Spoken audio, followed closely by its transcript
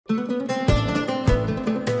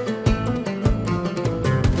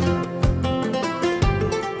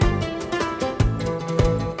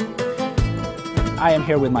I am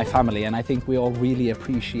here with my family, and I think we all really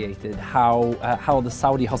appreciated how the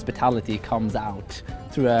Saudi hospitality comes out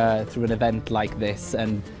through an event like this,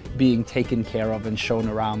 and being taken care of and shown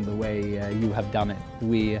around the way you have done it.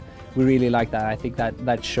 We really like that. I think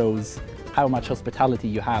that shows how much hospitality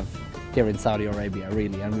you have here in Saudi Arabia,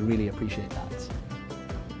 really, and we really appreciate that.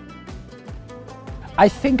 I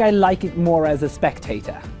think I like it more as a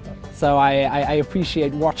spectator. So I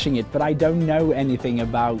appreciate watching it, but I don't know anything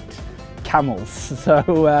about camels.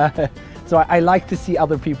 So I like to see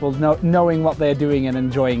other people knowing what they're doing and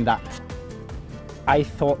enjoying that. I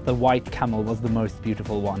thought the white camel was the most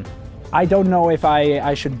beautiful one. I don't know if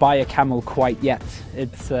I should buy a camel quite yet,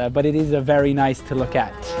 but it is very nice to look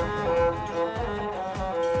at.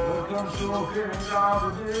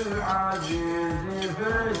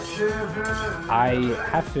 I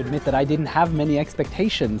have to admit that I didn't have many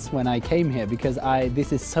expectations when I came here, because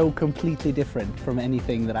this is so completely different from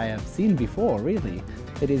anything that I have seen before, really.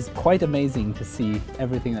 It is quite amazing to see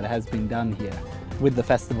everything that has been done here with the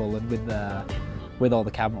festival and with all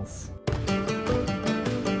the camels.